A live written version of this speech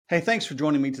Hey, thanks for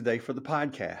joining me today for the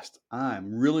podcast.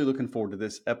 I'm really looking forward to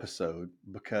this episode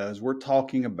because we're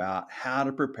talking about how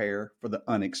to prepare for the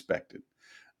unexpected.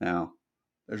 Now,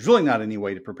 there's really not any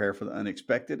way to prepare for the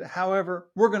unexpected. However,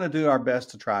 we're going to do our best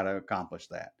to try to accomplish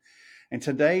that. And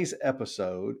today's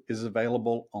episode is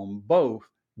available on both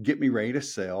Get Me Ready to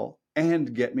Sell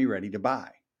and Get Me Ready to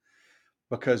Buy.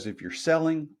 Because if you're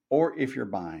selling or if you're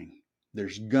buying,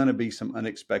 there's going to be some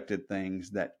unexpected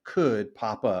things that could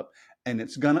pop up, and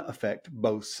it's going to affect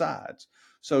both sides.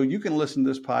 So you can listen to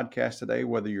this podcast today,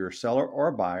 whether you're a seller or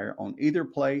a buyer, on either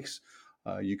place.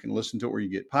 You can listen to it where you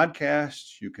get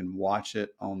podcasts. You can watch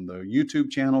it on the YouTube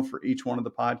channel for each one of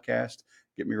the podcasts.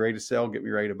 Get Me Ready to Sell, Get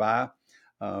Me Ready to Buy.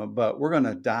 But we're going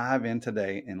to dive in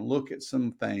today and look at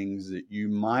some things that you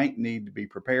might need to be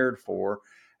prepared for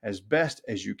as best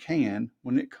as you can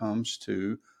when it comes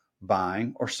to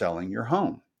buying or selling your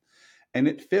home. And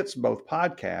it fits both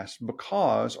podcasts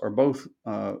or both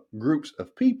groups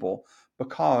of people,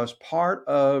 because part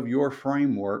of your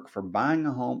framework for buying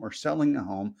a home or selling a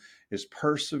home is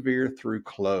persevere through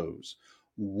close.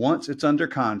 Once it's under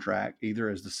contract, either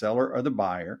as the seller or the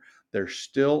buyer, there's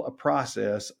still a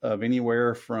process of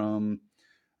anywhere from,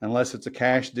 unless it's a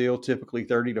cash deal, typically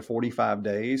 30 to 45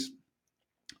 days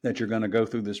that you're going to go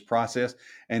through this process.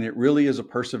 And it really is a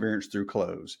perseverance through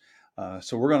close.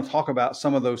 So we're going to talk about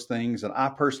some of those things that I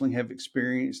personally have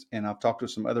experienced, and I've talked to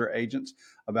some other agents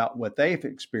about what they've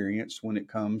experienced when it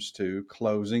comes to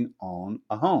closing on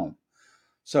a home.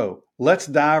 So let's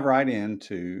dive right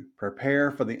into prepare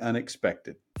for the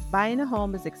unexpected. Buying a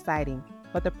home is exciting,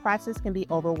 but the process can be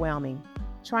overwhelming.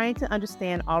 Trying to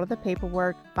understand all of the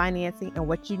paperwork, financing, and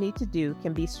what you need to do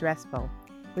can be stressful.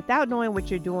 Without knowing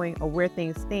what you're doing or where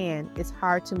things stand, it's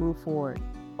hard to move forward.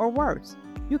 Or worse,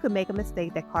 you could make a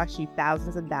mistake that costs you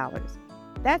thousands of dollars.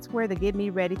 That's where the Get Me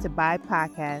Ready to Buy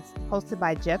podcast, hosted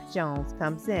by Jeff Jones,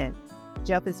 comes in.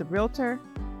 Jeff is a realtor,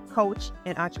 coach,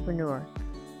 and entrepreneur.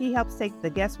 He helps take the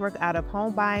guesswork out of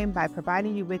home buying by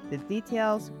providing you with the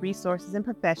details, resources, and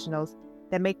professionals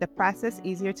that make the process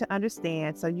easier to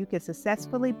understand so you can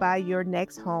successfully buy your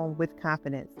next home with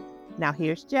confidence. Now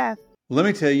here's Jeff. Let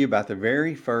me tell you about the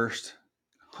very first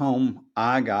home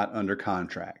I got under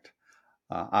contract.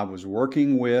 I was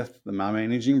working with my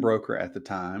managing broker at the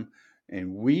time,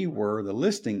 and we were the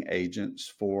listing agents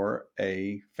for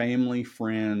a family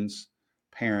friend's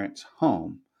parents'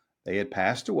 home. They had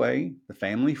passed away. The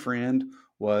family friend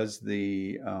was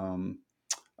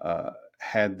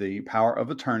had the power of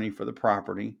attorney for the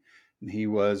property. And he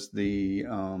was the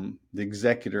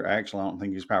executor. Actually, I don't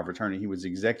think he was power of attorney. He was the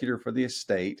executor for the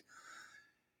estate.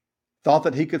 Thought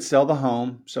that he could sell the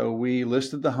home. So we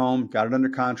listed the home, got it under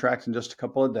contract in just a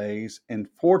couple of days. And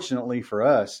fortunately for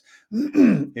us,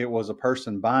 it was a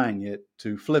person buying it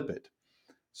to flip it.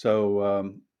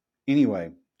 So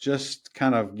anyway, just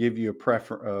kind of give you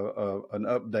an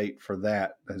update for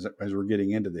that as we're getting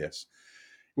into this.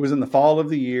 It was in the fall of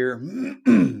the year.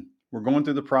 We're going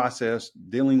through the process,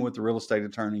 dealing with the real estate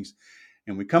attorneys.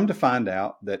 And we come to find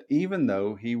out that even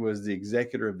though he was the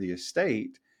executor of the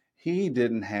estate, he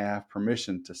didn't have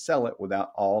permission to sell it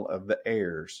without all of the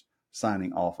heirs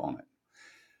signing off on it.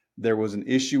 There was an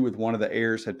issue with one of the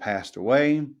heirs had passed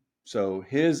away, so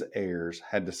his heirs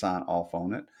had to sign off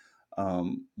on it.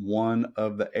 One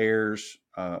of the heirs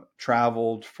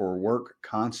traveled for work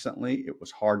constantly. It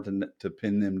was hard to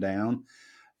pin them down.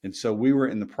 And so we were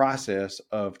in the process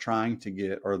of trying to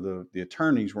get, or the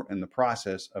attorneys were in the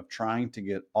process of trying to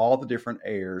get all the different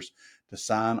heirs to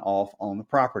sign off on the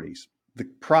properties. The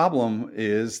problem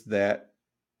is that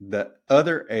the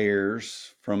other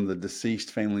heirs from the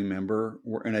deceased family member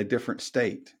were in a different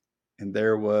state, and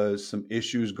there was some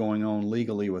issues going on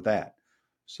legally with that.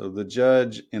 So the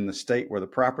judge in the state where the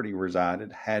property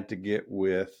resided had to get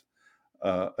with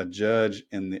a judge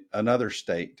in another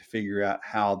state to figure out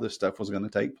how this stuff was going to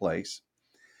take place.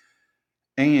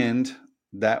 And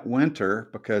that winter,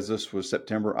 because this was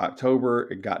September, October,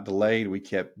 it got delayed. We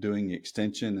kept doing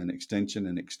extension and extension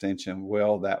and extension.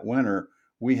 Well, that winter,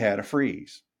 we had a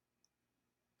freeze.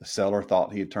 The seller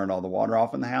thought he had turned all the water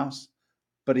off in the house,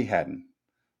 but he hadn't.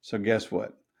 So guess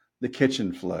what? The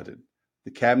kitchen flooded.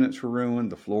 The cabinets were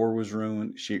ruined. The floor was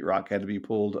ruined. Sheetrock had to be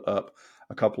pulled up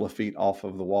a couple of feet off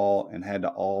of the wall and had to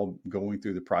all going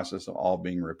through the process of all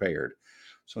being repaired.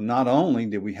 So not only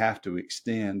did we have to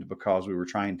extend because we were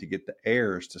trying to get the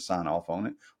heirs to sign off on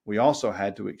it, we also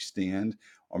had to extend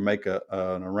or make an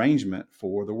arrangement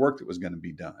for the work that was going to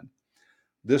be done.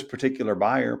 This particular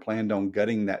buyer planned on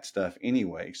gutting that stuff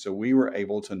anyway, so we were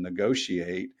able to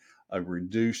negotiate a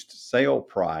reduced sale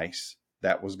price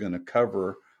that was going to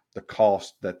cover the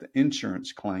cost that the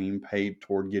insurance claim paid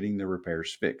toward getting the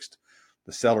repairs fixed.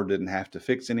 The seller didn't have to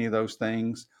fix any of those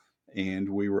things, and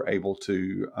we were able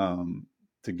to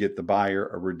get the buyer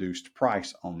a reduced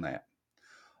price on that.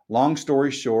 Long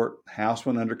story short, house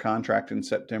went under contract in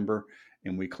September,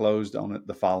 and we closed on it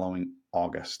the following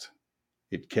August.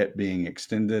 It kept being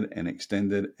extended and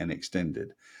extended and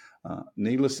extended.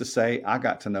 Needless to say, I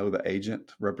got to know the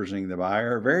agent representing the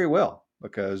buyer very well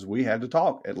because we had to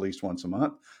talk at least once a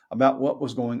month about what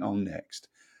was going on next.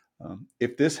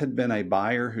 If this had been a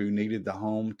buyer who needed the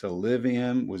home to live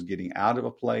in, was getting out of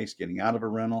a place, getting out of a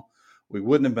rental, we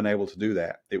wouldn't have been able to do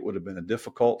that. It would have been a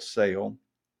difficult sale,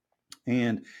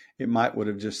 and it would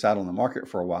have just sat on the market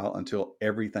for a while until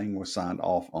everything was signed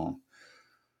off on.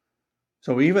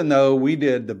 So even though we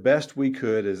did the best we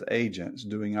could as agents,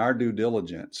 doing our due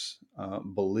diligence,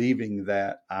 believing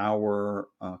that our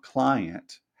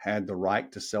client had the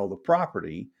right to sell the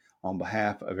property on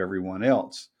behalf of everyone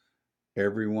else,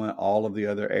 all of the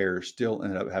other heirs still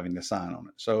ended up having to sign on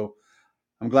it. So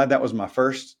I'm glad that was my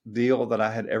first deal that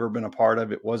I had ever been a part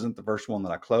of. It wasn't the first one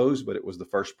that I closed, but it was the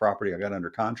first property I got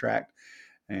under contract.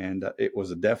 And it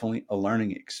was definitely a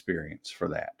learning experience for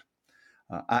that.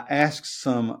 I asked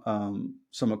some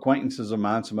acquaintances of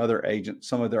mine, some other agents,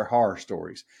 some of their horror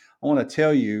stories. I want to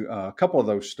tell you a couple of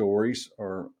those stories,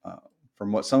 or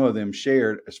from what some of them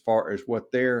shared, as far as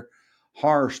what their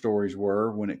horror stories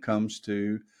were when it comes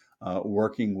to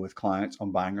working with clients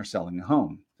on buying or selling a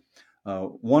home.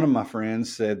 One of my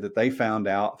friends said that they found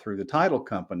out through the title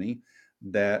company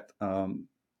that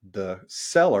the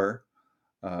seller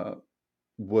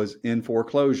was in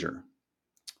foreclosure.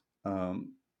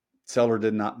 Seller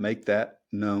did not make that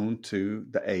known to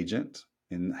the agent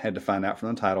and had to find out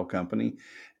from the title company.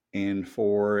 And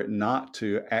for it not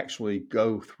to actually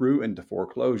go through into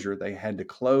foreclosure, they had to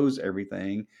close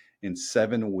everything in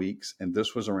 7 weeks. And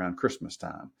this was around Christmas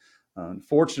time.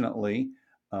 Unfortunately,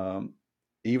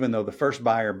 even though the first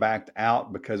buyer backed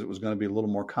out because it was going to be a little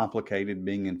more complicated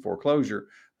being in foreclosure,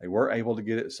 they were able to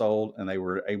get it sold, and they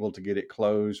were able to get it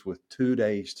closed with 2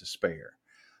 days to spare.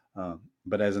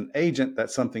 But as an agent,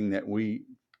 that's something that we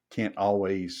can't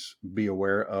always be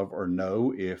aware of or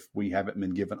know if we haven't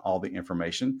been given all the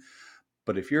information.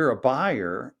 But if you're a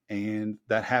buyer and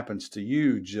that happens to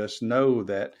you, just know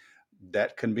that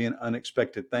that can be an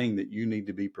unexpected thing that you need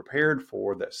to be prepared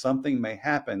for, that something may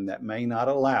happen that may not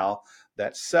allow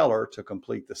that seller to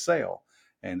complete the sale.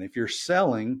 And if you're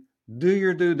selling, do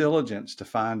your due diligence to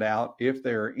find out if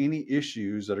there are any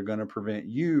issues that are going to prevent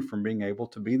you from being able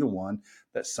to be the one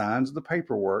that signs the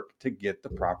paperwork to get the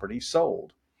property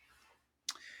sold.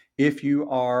 If you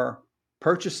are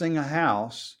purchasing a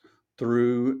house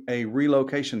through a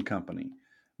relocation company,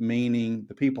 meaning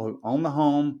the people who own the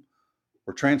home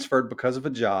were transferred because of a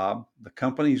job, the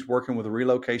company's working with a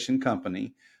relocation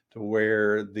company to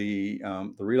where the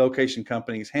relocation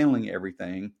company is handling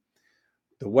everything.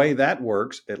 The way that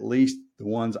works, at least the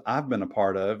ones I've been a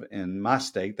part of in my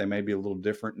state, they may be a little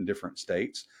different in different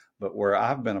states, but where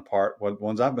I've been a part, what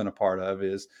ones I've been a part of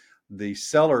is the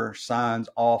seller signs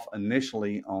off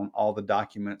initially on all the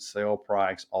documents, sale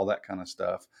price, all that kind of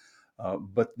stuff.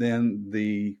 But then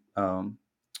the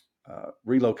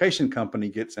relocation company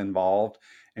gets involved.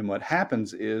 And what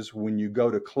happens is when you go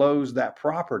to close that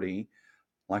property,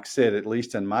 like I said, at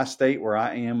least in my state where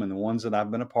I am and the ones that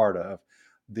I've been a part of,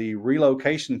 the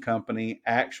relocation company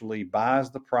actually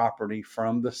buys the property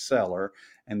from the seller,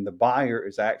 and the buyer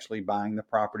is actually buying the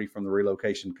property from the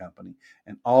relocation company.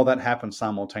 And all that happens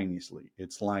simultaneously.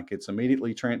 It's like it's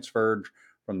immediately transferred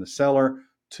from the seller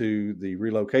to the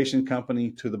relocation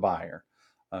company to the buyer.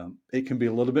 It can be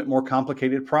a little bit more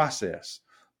complicated process.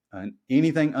 And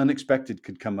anything unexpected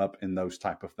could come up in those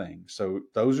type of things. So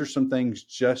those are some things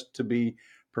just to be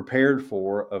prepared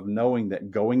for, of knowing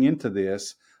that going into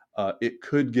this, it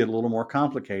could get a little more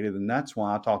complicated. And that's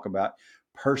why I talk about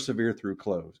persevere through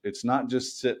close. It's not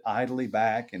just sit idly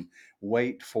back and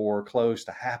wait for close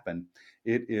to happen.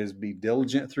 It is be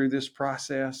diligent through this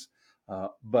process.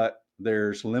 But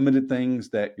there's limited things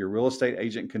that your real estate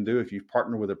agent can do. If you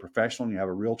partner with a professional and you have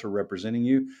a realtor representing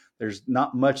you, there's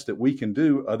not much that we can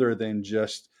do other than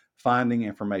just finding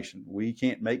information. We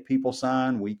can't make people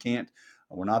sign.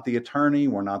 We're not the attorney.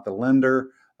 We're not the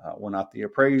lender. We're not the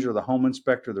appraiser, the home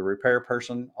inspector, the repair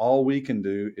person. All we can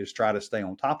do is try to stay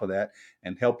on top of that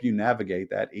and help you navigate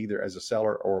that either as a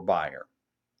seller or a buyer.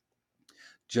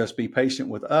 Just be patient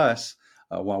with us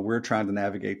while we're trying to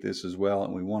navigate this as well.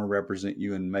 And we want to represent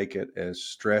you and make it as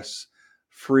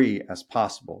stress-free as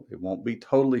possible. It won't be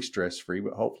totally stress-free,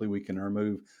 but hopefully we can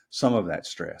remove some of that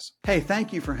stress. Hey,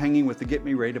 thank you for hanging with the Get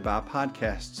Me Ready to Buy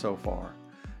podcast so far.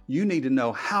 You need to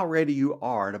know how ready you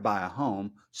are to buy a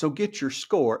home, so get your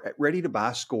score at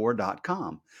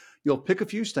readytobuyscore.com. You'll pick a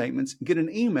few statements, get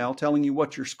an email telling you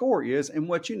what your score is and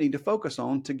what you need to focus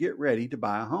on to get ready to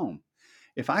buy a home.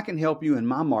 If I can help you in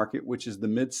my market, which is the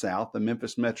Mid-South, the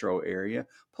Memphis metro area,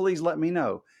 please let me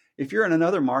know. If you're in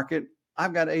another market,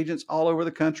 I've got agents all over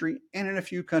the country and in a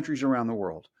few countries around the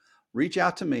world. Reach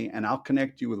out to me and I'll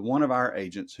connect you with one of our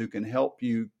agents who can help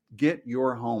you get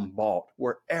your home bought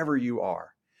wherever you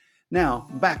are. Now,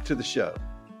 back to the show.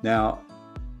 Now,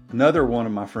 another one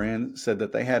of my friends said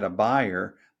that they had a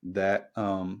buyer that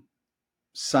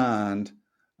signed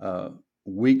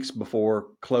weeks before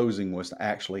closing was to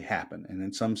actually happen. And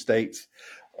in some states,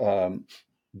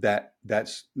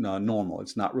 that's normal.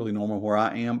 It's not really normal where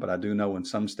I am, but I do know in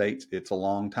some states it's a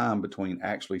long time between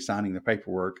actually signing the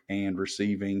paperwork and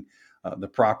receiving the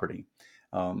property.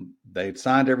 They had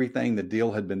signed everything. The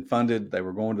deal had been funded. They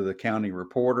were going to the county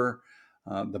reporter.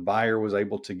 The buyer was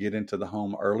able to get into the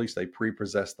home early, so they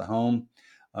pre-possessed the home.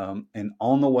 And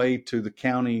on the way to the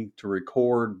county to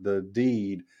record the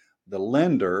deed, the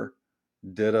lender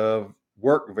did a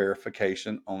work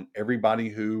verification on everybody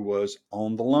who was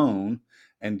on the loan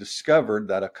and discovered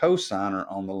that a co-signer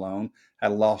on the loan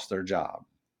had lost their job.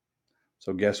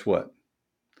 So guess what?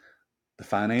 The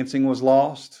financing was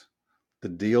lost. The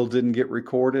deal didn't get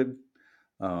recorded.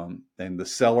 And the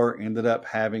seller ended up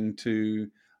having to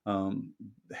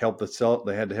help the seller.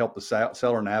 They had to help the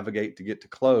seller navigate to get to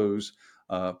close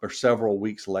for several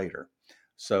weeks later.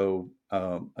 So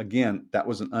again, that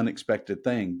was an unexpected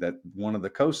thing that one of the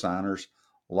co-signers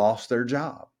lost their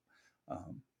job.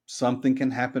 Something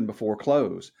can happen before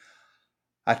close.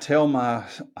 I tell my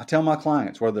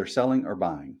clients whether they're selling or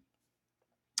buying.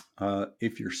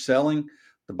 If you're selling,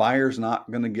 the buyer's not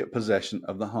going to get possession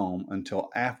of the home until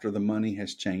after the money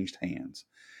has changed hands.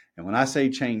 And when I say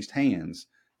changed hands,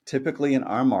 typically in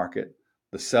our market,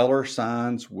 the seller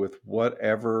signs with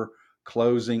whatever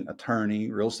closing attorney,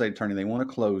 real estate attorney they want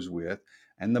to close with,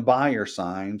 and the buyer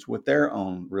signs with their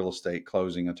own real estate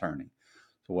closing attorney.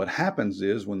 So what happens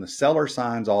is when the seller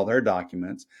signs all their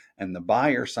documents and the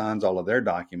buyer signs all of their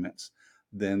documents,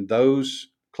 then those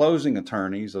closing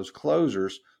attorneys, those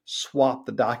closers, swap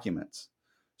the documents.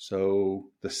 So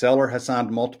the seller has signed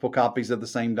multiple copies of the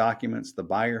same documents, the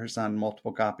buyer has signed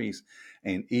multiple copies,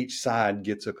 and each side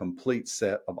gets a complete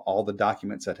set of all the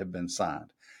documents that have been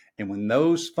signed. And when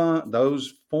those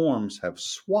forms have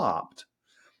swapped,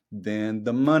 then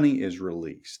the money is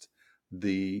released.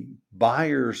 The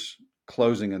buyer's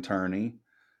closing attorney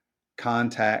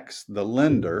contacts the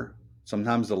lender.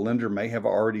 Sometimes the lender may have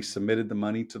already submitted the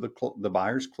money to the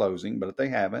buyer's closing, but if they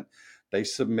haven't, they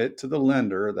submit to the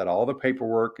lender that all the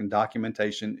paperwork and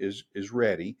documentation is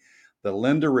ready. The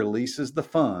lender releases the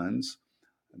funds.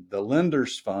 The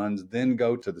lender's funds then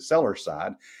go to the seller's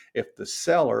side. If the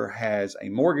seller has a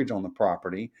mortgage on the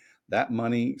property, that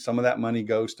money, some of that money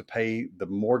goes to pay the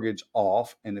mortgage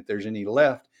off. And if there's any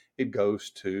left, it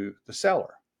goes to the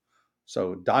seller.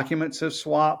 So documents have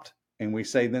swapped, and we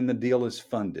say then the deal is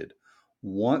funded.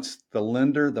 Once the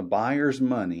lender, the buyer's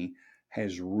money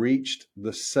has reached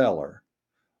the seller,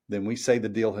 then we say the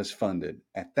deal has funded.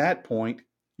 At that point,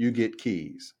 you get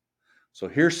keys. So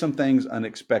here's some things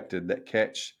unexpected that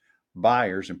catch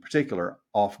buyers in particular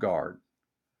off guard.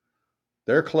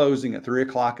 They're closing at 3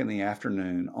 o'clock in the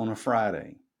afternoon on a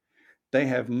Friday. They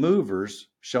have movers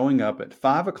showing up at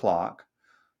 5 o'clock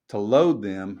to load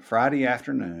them Friday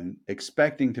afternoon,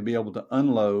 expecting to be able to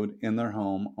unload in their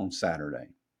home on Saturday.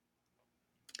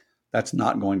 That's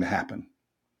not going to happen.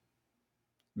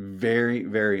 Very,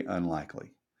 very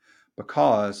unlikely.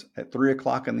 Because at 3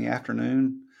 o'clock in the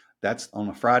afternoon, that's on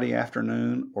a Friday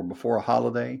afternoon or before a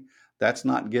holiday, that's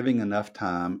not giving enough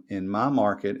time in my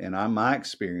market and on my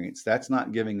experience, that's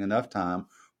not giving enough time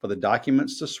for the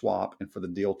documents to swap and for the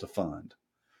deal to fund.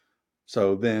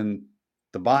 So then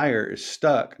the buyer is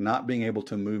stuck not being able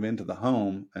to move into the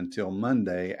home until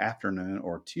Monday afternoon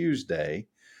or Tuesday,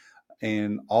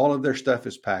 and all of their stuff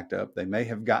is packed up. They may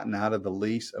have gotten out of the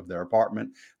lease of their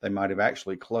apartment. They might have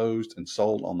actually closed and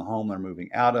sold on the home they're moving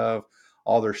out of.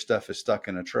 All their stuff is stuck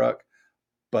in a truck,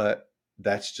 but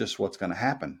that's just what's going to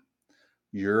happen.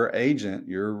 Your agent,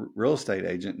 your real estate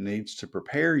agent, needs to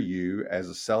prepare you as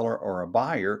a seller or a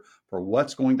buyer for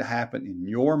what's going to happen in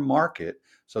your market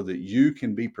so that you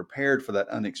can be prepared for that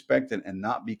unexpected and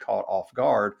not be caught off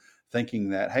guard thinking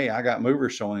that, hey, I got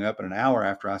movers showing up in an hour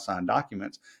after I signed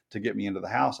documents to get me into the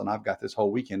house and I've got this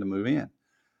whole weekend to move in.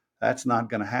 That's not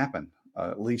going to happen.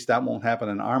 At least that won't happen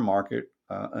in our market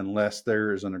unless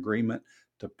there is an agreement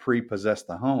to pre-possess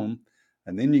the home.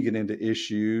 And then you get into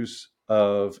issues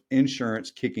of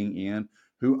insurance kicking in,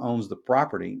 who owns the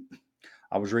property.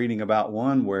 I was reading about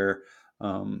one where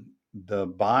the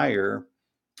buyer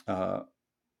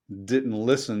didn't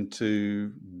listen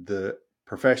to the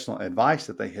professional advice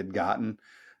that they had gotten.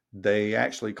 They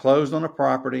actually closed on a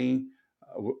property,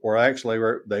 or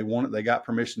actually they got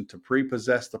permission to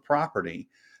prepossess the property.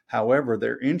 However,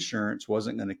 their insurance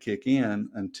wasn't going to kick in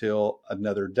until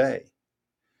another day.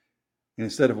 And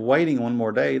instead of waiting one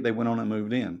more day, they went on and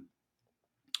moved in.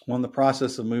 Well, in the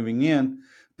process of moving in,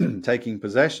 taking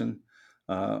possession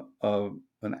of a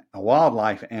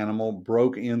wildlife animal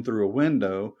broke in through a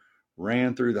window,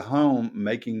 ran through the home,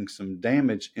 making some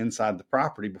damage inside the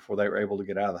property before they were able to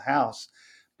get out of the house.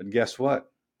 But guess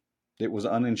what? It was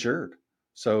uninsured.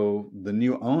 So the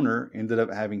new owner ended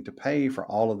up having to pay for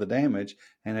all of the damage.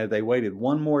 And had they waited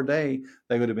one more day,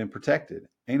 they would have been protected.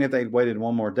 And if they'd waited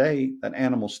one more day, that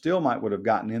animal still would have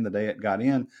gotten in the day it got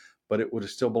in, but it would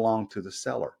have still belonged to the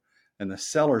seller. And the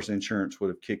seller's insurance would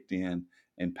have kicked in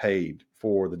and paid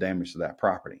for the damage to that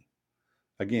property.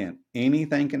 Again,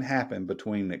 anything can happen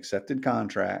between an accepted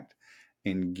contract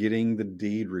and getting the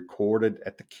deed recorded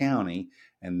at the county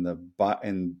and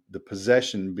the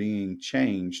possession being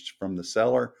changed from the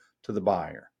seller to the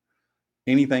buyer.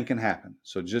 Anything can happen.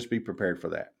 So just be prepared for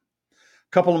that.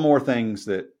 A couple of more things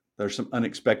there's some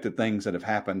unexpected things that have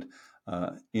happened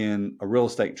in a real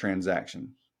estate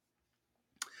transaction.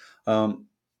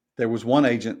 There was one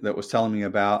agent that was telling me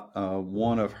about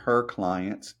one of her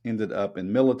clients ended up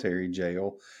in military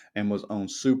jail and was on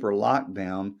super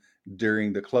lockdown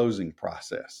during the closing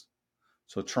process.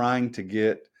 So trying to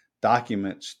get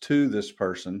documents to this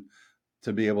person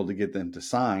to be able to get them to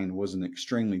sign was an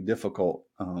extremely difficult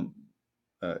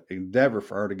endeavor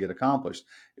for her to get accomplished.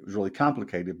 It was really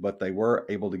complicated, but they were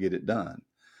able to get it done.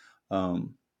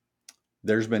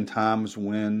 There's been times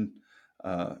when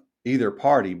either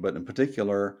party, but in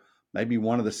particular, maybe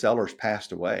one of the sellers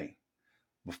passed away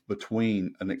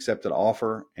between an accepted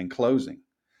offer and closing.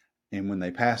 And when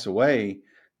they pass away,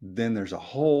 then there's a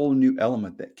whole new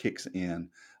element that kicks in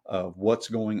of what's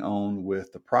going on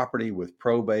with the property, with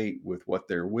probate, with what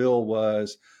their will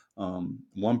was.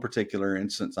 One particular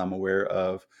instance I'm aware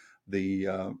of, the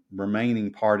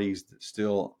remaining parties that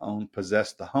still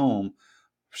possessed the home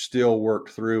still worked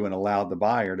through and allowed the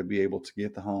buyer to be able to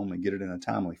get the home and get it in a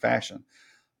timely fashion.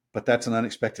 But that's an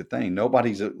unexpected thing.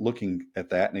 Nobody's looking at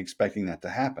that and expecting that to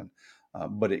happen.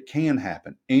 But it can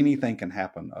happen. Anything can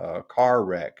happen. A car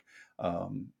wreck,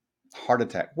 heart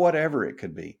attack, whatever it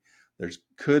could be.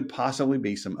 Could possibly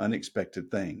be some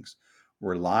unexpected things.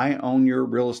 Rely on your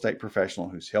real estate professional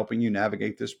who's helping you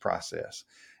navigate this process,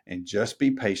 and just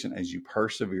be patient as you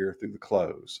persevere through the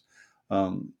close.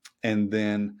 And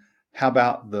then how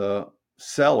about the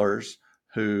sellers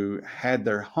who had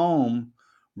their home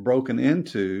broken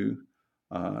into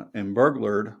and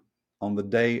burglared on the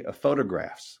day of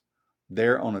photographs?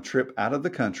 They're on a trip out of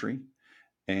the country,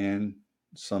 and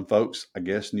some folks, I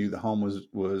guess, knew the home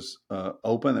was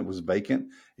open. It was vacant,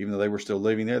 even though they were still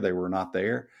living there. They were not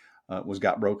there.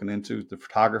 Got broken into. The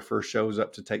photographer shows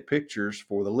up to take pictures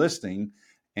for the listing,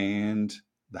 and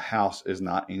the house is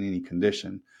not in any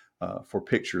condition for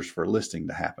pictures for listing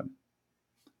to happen.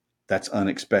 That's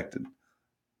unexpected.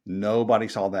 Nobody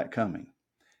saw that coming.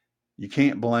 You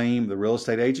can't blame the real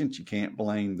estate agent. You can't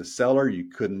blame the seller. You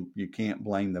can't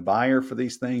blame the buyer for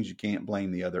these things. You can't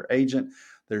blame the other agent.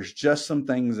 There's just some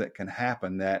things that can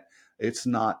happen that it's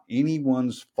not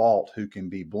anyone's fault who can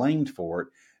be blamed for it.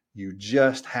 You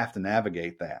just have to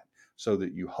navigate that so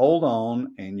that you hold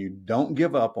on and you don't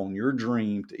give up on your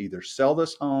dream to either sell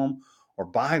this home or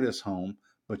buy this home,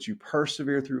 but you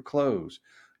persevere through close.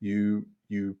 You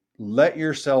let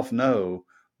yourself know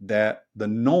that the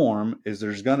norm is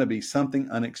there's going to be something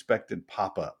unexpected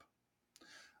pop up.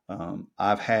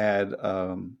 I've had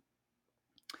a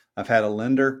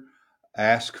lender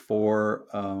ask for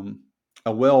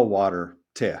a well water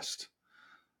test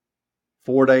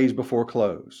 4 days before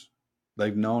close.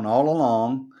 They've known all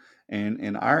along, and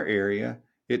in our area,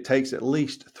 it takes at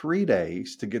least 3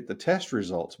 days to get the test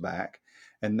results back.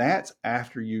 And that's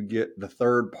after you get the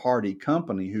third party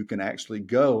company who can actually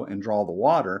go and draw the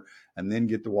water and then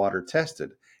get the water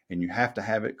tested. And you have to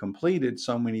have it completed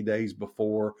so many days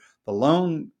before the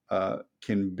loan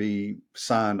can be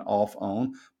signed off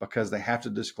on, because they have to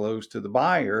disclose to the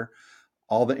buyer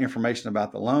all the information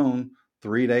about the loan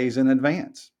 3 days in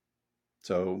advance.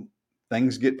 So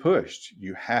things get pushed.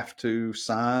 You have to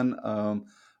sign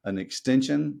an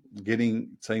extension,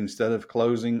 say instead of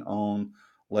closing on,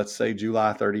 let's say,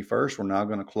 July 31st, we're now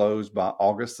going to close by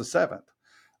August the 7th.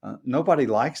 Nobody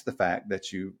likes the fact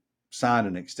that you signed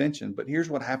an extension, but here's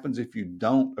what happens if you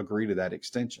don't agree to that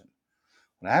extension.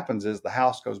 What happens is the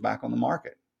house goes back on the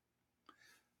market.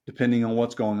 Depending on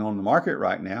what's going on in the market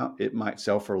right now, it might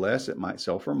sell for less, it might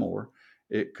sell for more.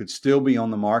 It could still be on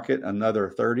the market another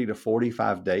 30 to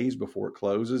 45 days before it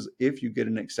closes if you get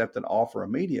an accepted offer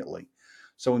immediately.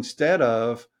 So instead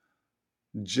of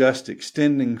just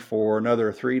extending for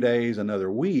another 3 days,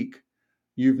 another week,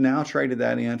 you've now traded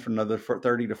that in for another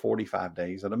 30 to 45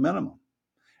 days at a minimum.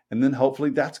 And then hopefully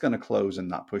that's going to close and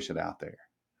not push it out there.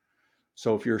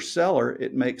 So if you're a seller,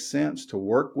 it makes sense to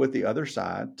work with the other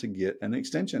side to get an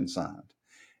extension signed.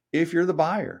 If you're the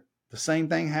buyer, the same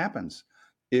thing happens.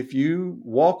 If you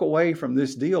walk away from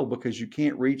this deal because you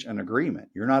can't reach an agreement,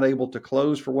 you're not able to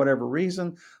close for whatever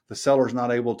reason, the seller's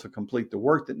not able to complete the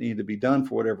work that needed to be done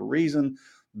for whatever reason,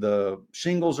 the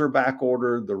shingles are back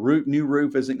ordered, the new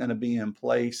roof isn't going to be in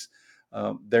place.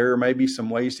 There may be some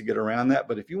ways to get around that,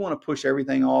 but if you want to push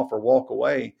everything off or walk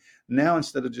away, now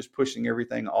instead of just pushing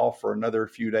everything off for another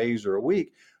few days or a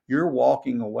week, you're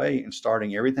walking away and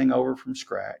starting everything over from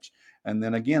scratch. And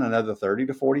then again, another 30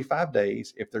 to 45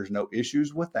 days, if there's no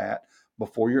issues with that,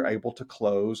 before you're able to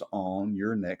close on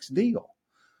your next deal.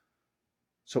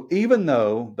 So even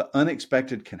though the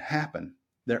unexpected can happen,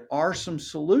 there are some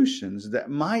solutions that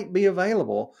might be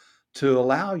available to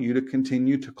allow you to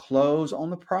continue to close on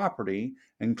the property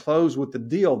and close with the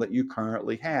deal that you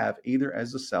currently have, either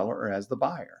as the seller or as the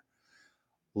buyer.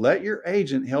 Let your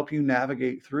agent help you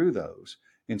navigate through those.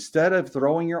 Instead of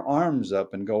throwing your arms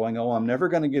up and going, oh, I'm never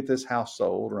going to get this house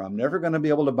sold, or I'm never going to be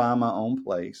able to buy my own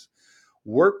place,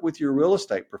 work with your real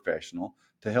estate professional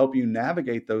to help you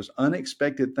navigate those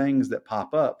unexpected things that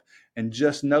pop up, and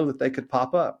just know that they could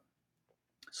pop up.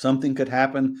 Something could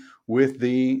happen with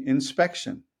the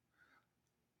inspection.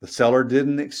 The seller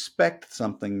didn't expect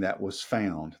something that was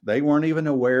found. They weren't even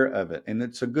aware of it. And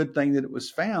it's a good thing that it was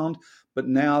found, but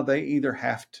now they either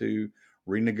have to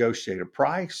renegotiate a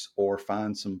price or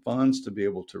find some funds to be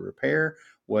able to repair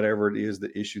whatever it is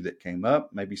the issue that came up.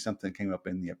 Maybe something came up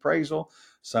in the appraisal.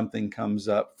 Something comes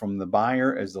up from the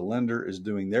buyer as the lender is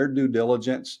doing their due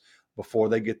diligence before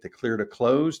they get the clear to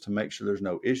close to make sure there's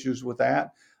no issues with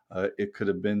that. It could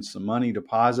have been some money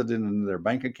deposited into their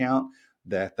bank account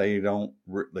that they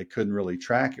couldn't really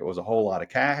track. It was a whole lot of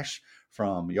cash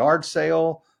from yard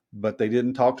sale, but they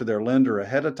didn't talk to their lender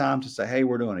ahead of time to say, hey,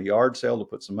 we're doing a yard sale to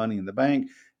put some money in the bank.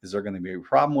 Is there going to be a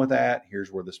problem with that?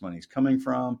 Here's where this money is coming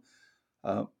from.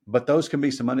 But those can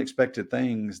be some unexpected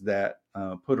things that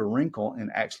put a wrinkle in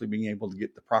actually being able to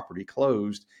get the property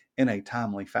closed in a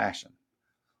timely fashion.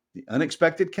 The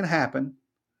unexpected can happen,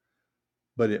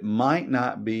 but it might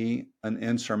not be an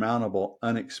insurmountable,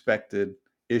 unexpected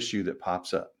issue that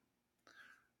pops up.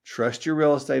 Trust your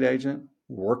real estate agent,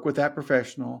 work with that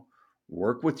professional,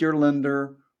 work with your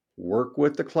lender, work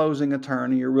with the closing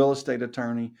attorney, your real estate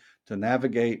attorney to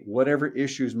navigate whatever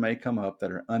issues may come up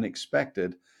that are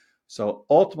unexpected. So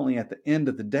ultimately, at the end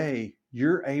of the day,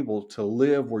 you're able to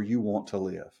live where you want to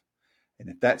live. And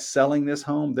if that's selling this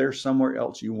home, there's somewhere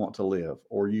else you want to live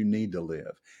or you need to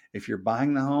live. If you're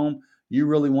buying the home, you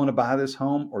really want to buy this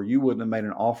home, or you wouldn't have made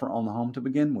an offer on the home to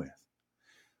begin with.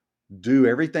 Do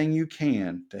everything you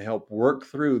can to help work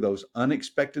through those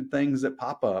unexpected things that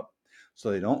pop up so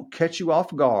they don't catch you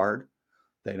off guard,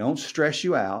 they don't stress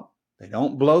you out, they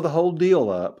don't blow the whole deal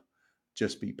up.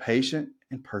 Just be patient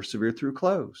and persevere through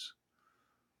close.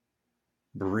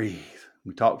 Breathe.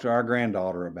 We talked to our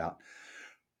granddaughter about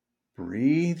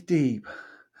breathe deep,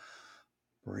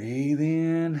 breathe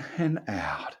in and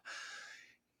out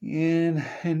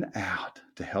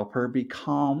to help her be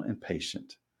calm and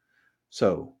patient.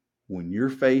 So when you're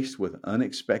faced with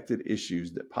unexpected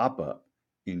issues that pop up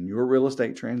in your real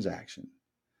estate transaction,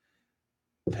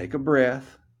 take a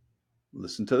breath,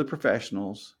 listen to the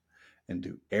professionals, and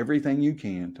do everything you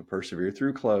can to persevere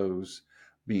through close,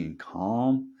 being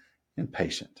calm and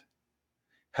patient.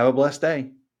 Have a blessed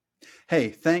day. Hey,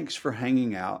 thanks for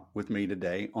hanging out with me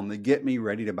today on the Get Me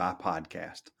Ready to Buy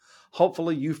podcast.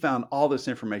 Hopefully you found all this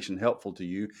information helpful to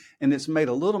you, and it's made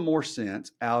a little more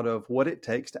sense out of what it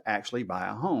takes to actually buy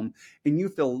a home, and you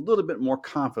feel a little bit more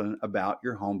confident about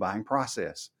your home buying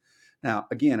process. Now,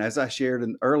 again, as I shared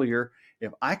earlier,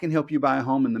 if I can help you buy a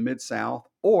home in the Mid-South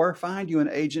or find you an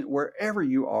agent wherever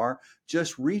you are,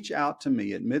 just reach out to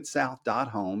me at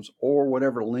midsouth.homes or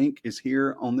whatever link is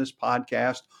here on this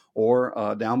podcast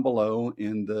or down below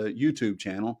in the YouTube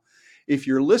channel. If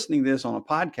you're listening to this on a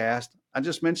podcast, I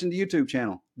just mentioned the YouTube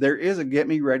channel. There is a Get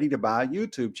Me Ready to Buy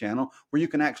YouTube channel where you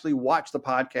can actually watch the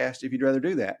podcast if you'd rather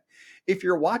do that. If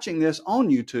you're watching this on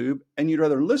YouTube and you'd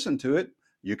rather listen to it,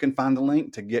 you can find the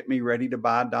link to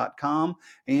getmereadytobuy.com,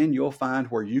 and you'll find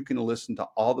where you can listen to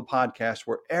all the podcasts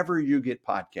wherever you get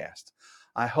podcasts.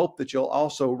 I hope that you'll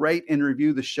also rate and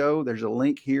review the show. There's a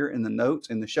link here in the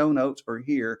notes, in the show notes, or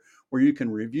here where you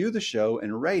can review the show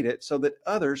and rate it so that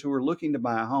others who are looking to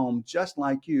buy a home just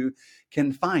like you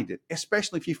can find it,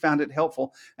 especially if you found it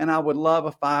helpful. And I would love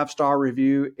a 5-star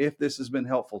review if this has been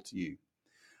helpful to you.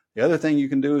 The other thing you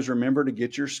can do is remember to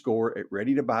get your score at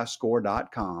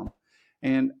readytobuyscore.com.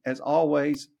 And as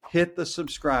always, hit the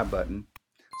subscribe button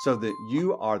so that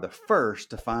you are the first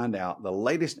to find out the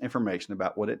latest information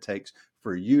about what it takes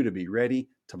for you to be ready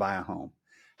to buy a home.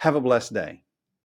 Have a blessed day.